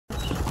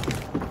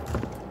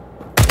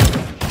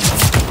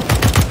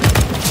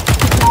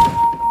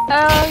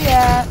Oh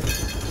yeah.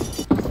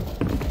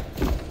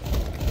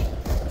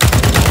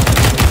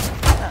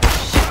 Oh,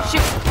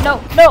 shoot. No,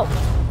 no.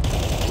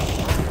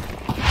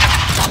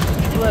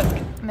 Look,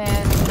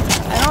 man.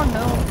 I don't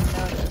know if you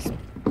know this,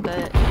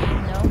 but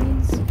no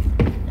means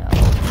no.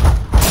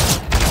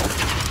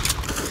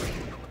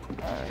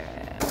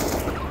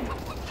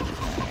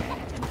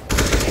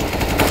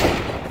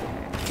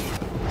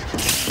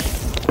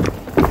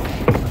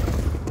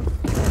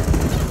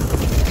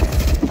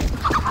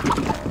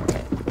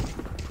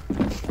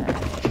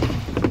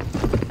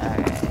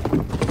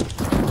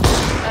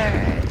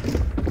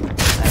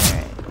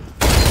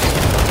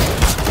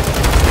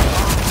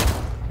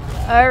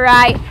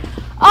 Alright.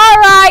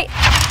 Alright!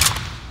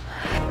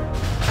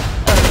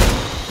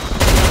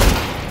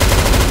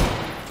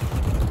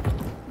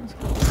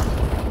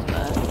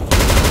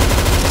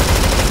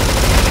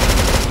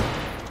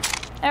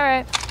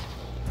 Alright.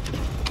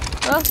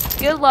 Well,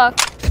 good luck.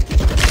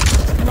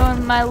 I'm going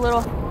with my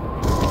little...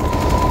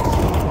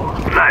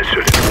 Nice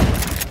shooting.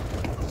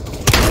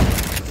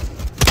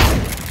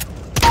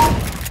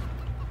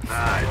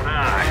 Nice,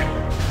 nice.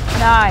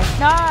 Nice,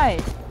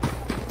 nice.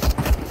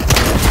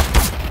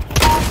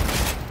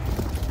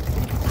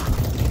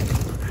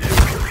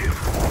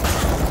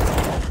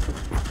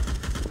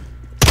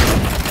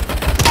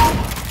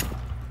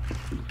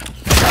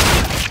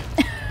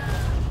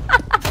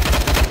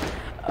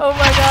 Oh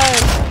my god.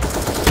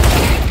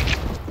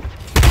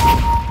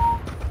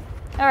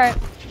 Alright.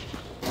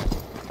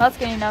 That's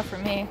good enough for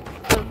me.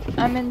 So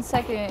I'm in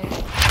second.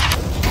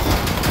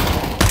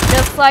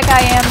 Just like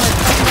I am with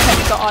oh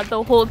my god,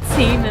 the whole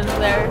team is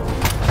there.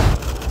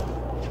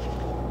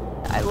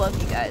 I love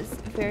you guys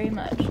very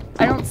much.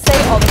 I don't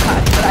say all the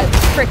time, but I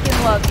freaking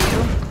love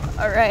you.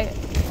 Alright.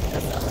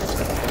 That's not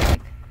this.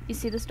 You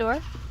see this door?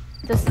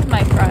 This is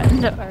my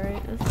friend.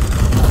 Alright.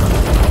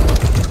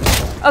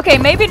 Okay,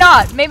 maybe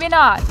not. Maybe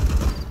not.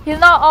 He's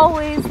not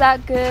always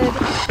that good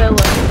villain.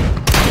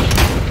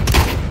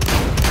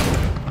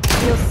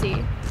 You'll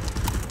see.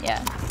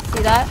 Yeah.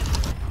 See that?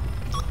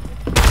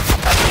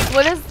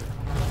 What is...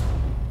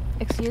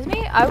 Excuse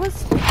me? I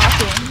was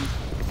talking.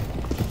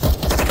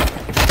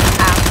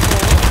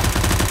 Asshole.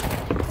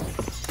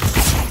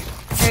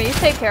 Here, you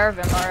take care of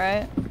him,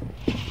 alright?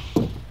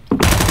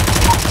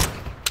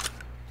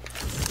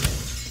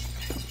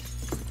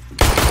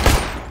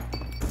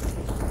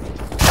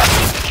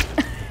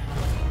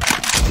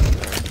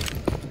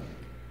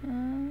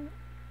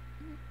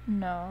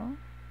 No.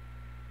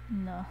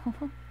 No.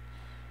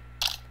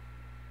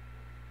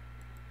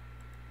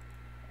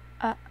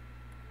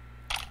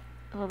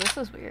 Well, this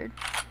is weird.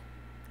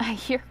 I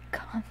hear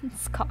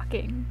guns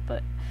cocking,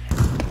 but...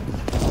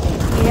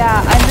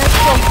 Yeah, I missed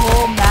the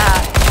whole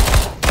map.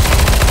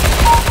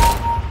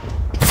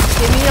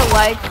 Give me a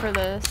like for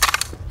this.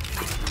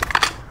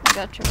 I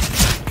got you.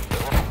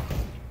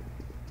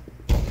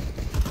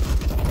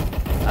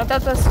 I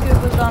thought the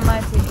Scoob was on my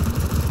team.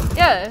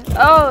 Yeah.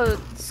 Oh,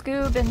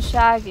 Scoob and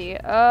Shaggy.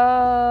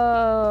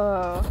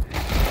 Oh.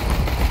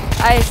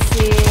 I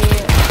see.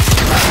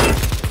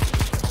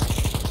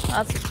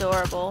 That's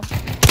adorable.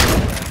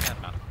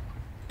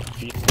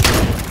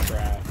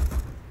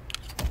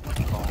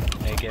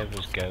 Negative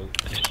is goat.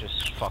 It's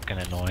just fucking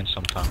annoying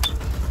sometimes.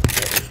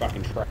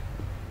 Fucking crap.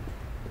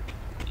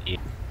 Yeah.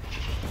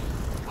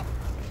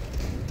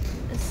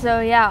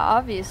 So yeah,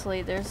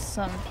 obviously there's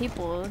some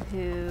people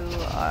who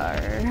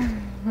are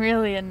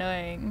really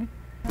annoying.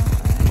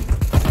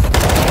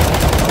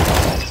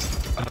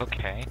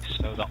 Okay,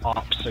 so the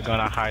ops are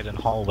gonna hide in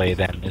hallway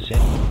then, is it?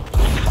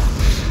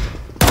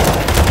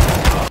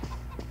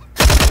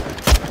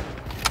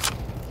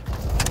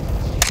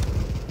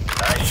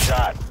 Nice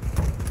shot.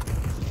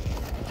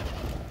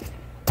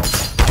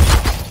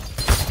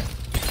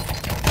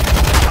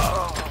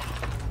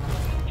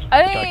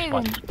 I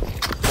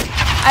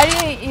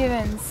didn't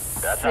even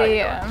see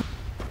him.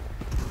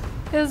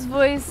 His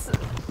voice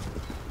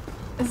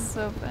is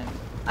so funny.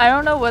 I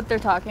don't know what they're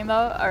talking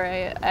about.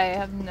 Alright, I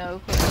have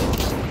no clue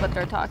what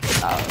they're talking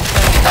about.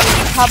 But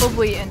it's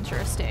probably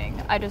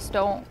interesting. I just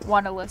don't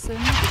want to listen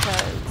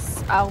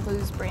because I'll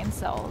lose brain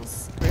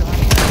cells.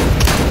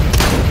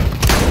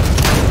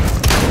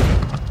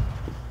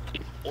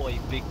 Boy,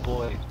 big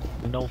boy.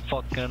 No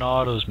fucking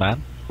autos,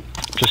 man.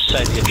 Just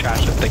said you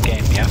trash at the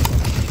game, yeah?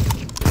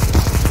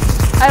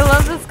 I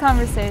love this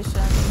conversation.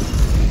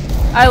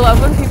 I love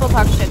when people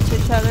talk shit to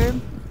each other.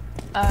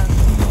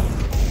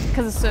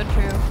 Because it's so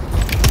true.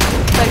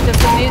 Like,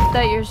 just admit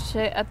that you're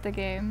shit at the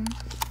game.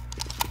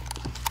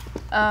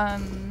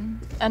 And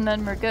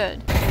then we're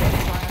good.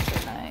 As long as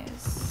you're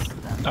nice.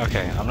 Then...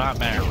 Okay, I'm not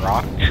mad at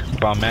Rock,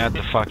 but I'm mad at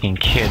the fucking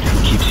kid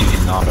who keeps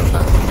using auto.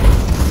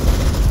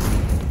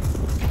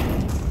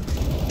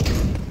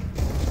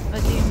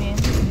 What do you mean?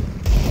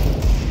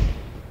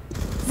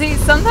 See,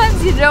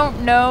 sometimes you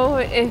don't know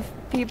if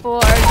people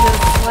are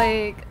just,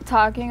 like,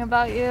 talking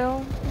about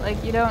you.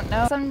 Like, you don't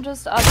know. I'm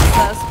just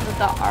obsessed with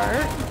the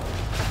art.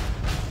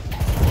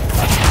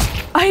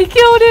 I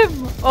killed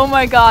him! Oh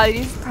my god,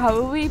 he's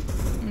probably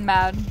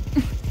mad.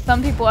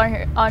 some people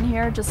on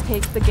here just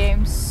take the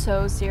game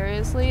so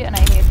seriously, and I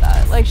hate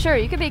that. Like, sure,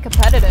 you can be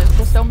competitive,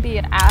 just don't be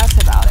an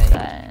ass about it.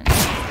 And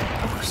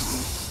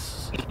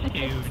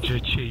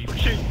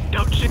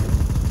don't cheat.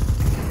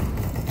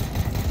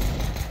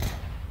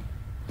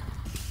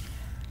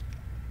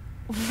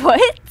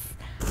 what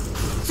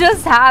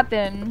just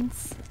happened?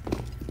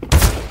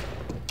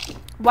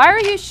 Why are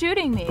you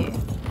shooting me?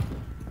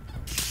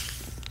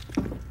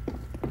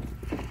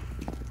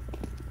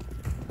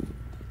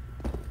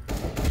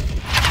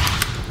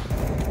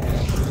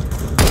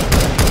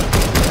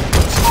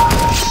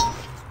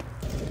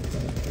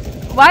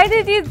 Why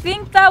did you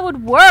think that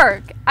would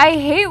work? I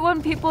hate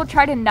when people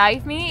try to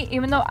knife me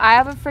even though I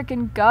have a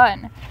freaking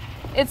gun.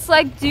 It's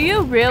like, do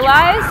you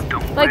realize,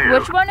 like,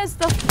 which one is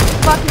the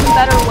fucking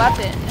better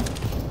weapon?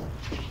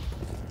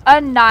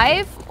 A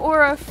knife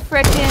or a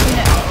freaking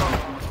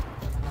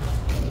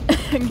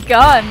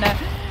gun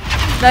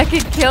that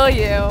could kill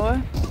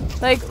you?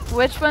 Like,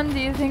 which one do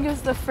you think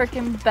is the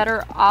freaking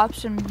better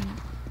option?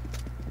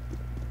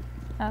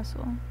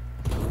 Asshole.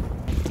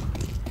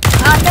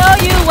 I know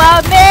you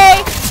love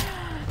me!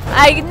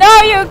 I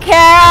know you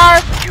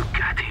care! You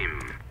got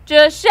him.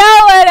 Just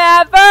show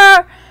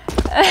whatever!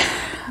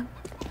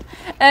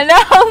 And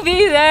I'll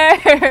be there!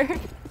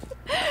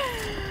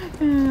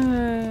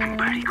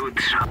 Very good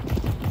shot.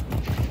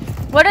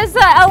 What is the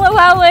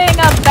LOLing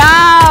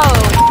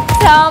about?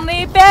 Tell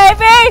me,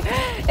 baby,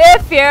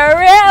 if you're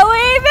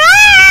really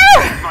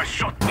there! Nice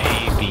shot.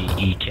 Maybe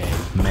EK,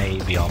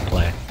 maybe I'll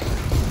play.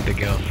 The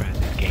girlfriend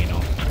is getting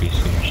off pretty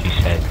soon, she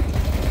said.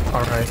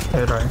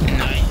 Alright.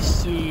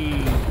 Nice.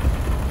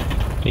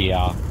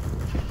 Yeah.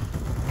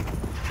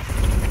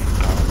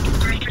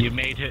 You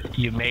made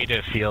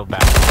her feel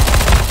bad.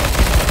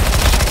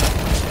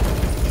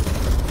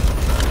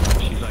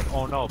 She's like,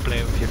 oh no,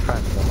 play with your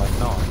friends. I'm like,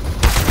 no.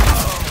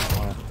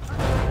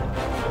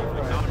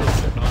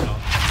 No.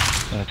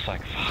 And it's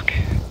like, fuck.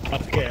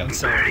 Okay, I'm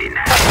sorry. Very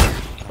nice.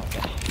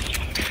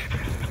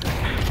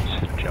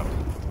 It's a joke.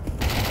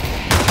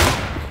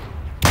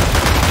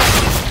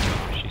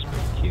 She's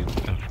pretty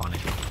cute and funny.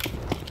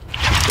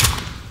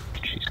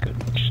 She's good.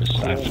 It's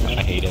just, I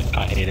hate it.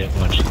 I hate it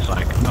when she's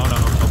like, no,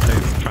 play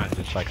with your friends.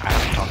 It's like, I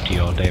have to talk to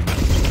you all day, man.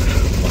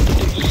 What to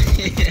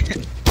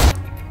do?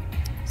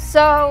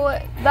 So,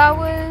 that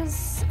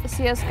was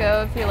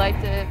CSGO. If you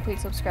liked it,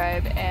 please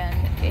subscribe, and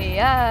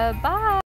yeah, bye!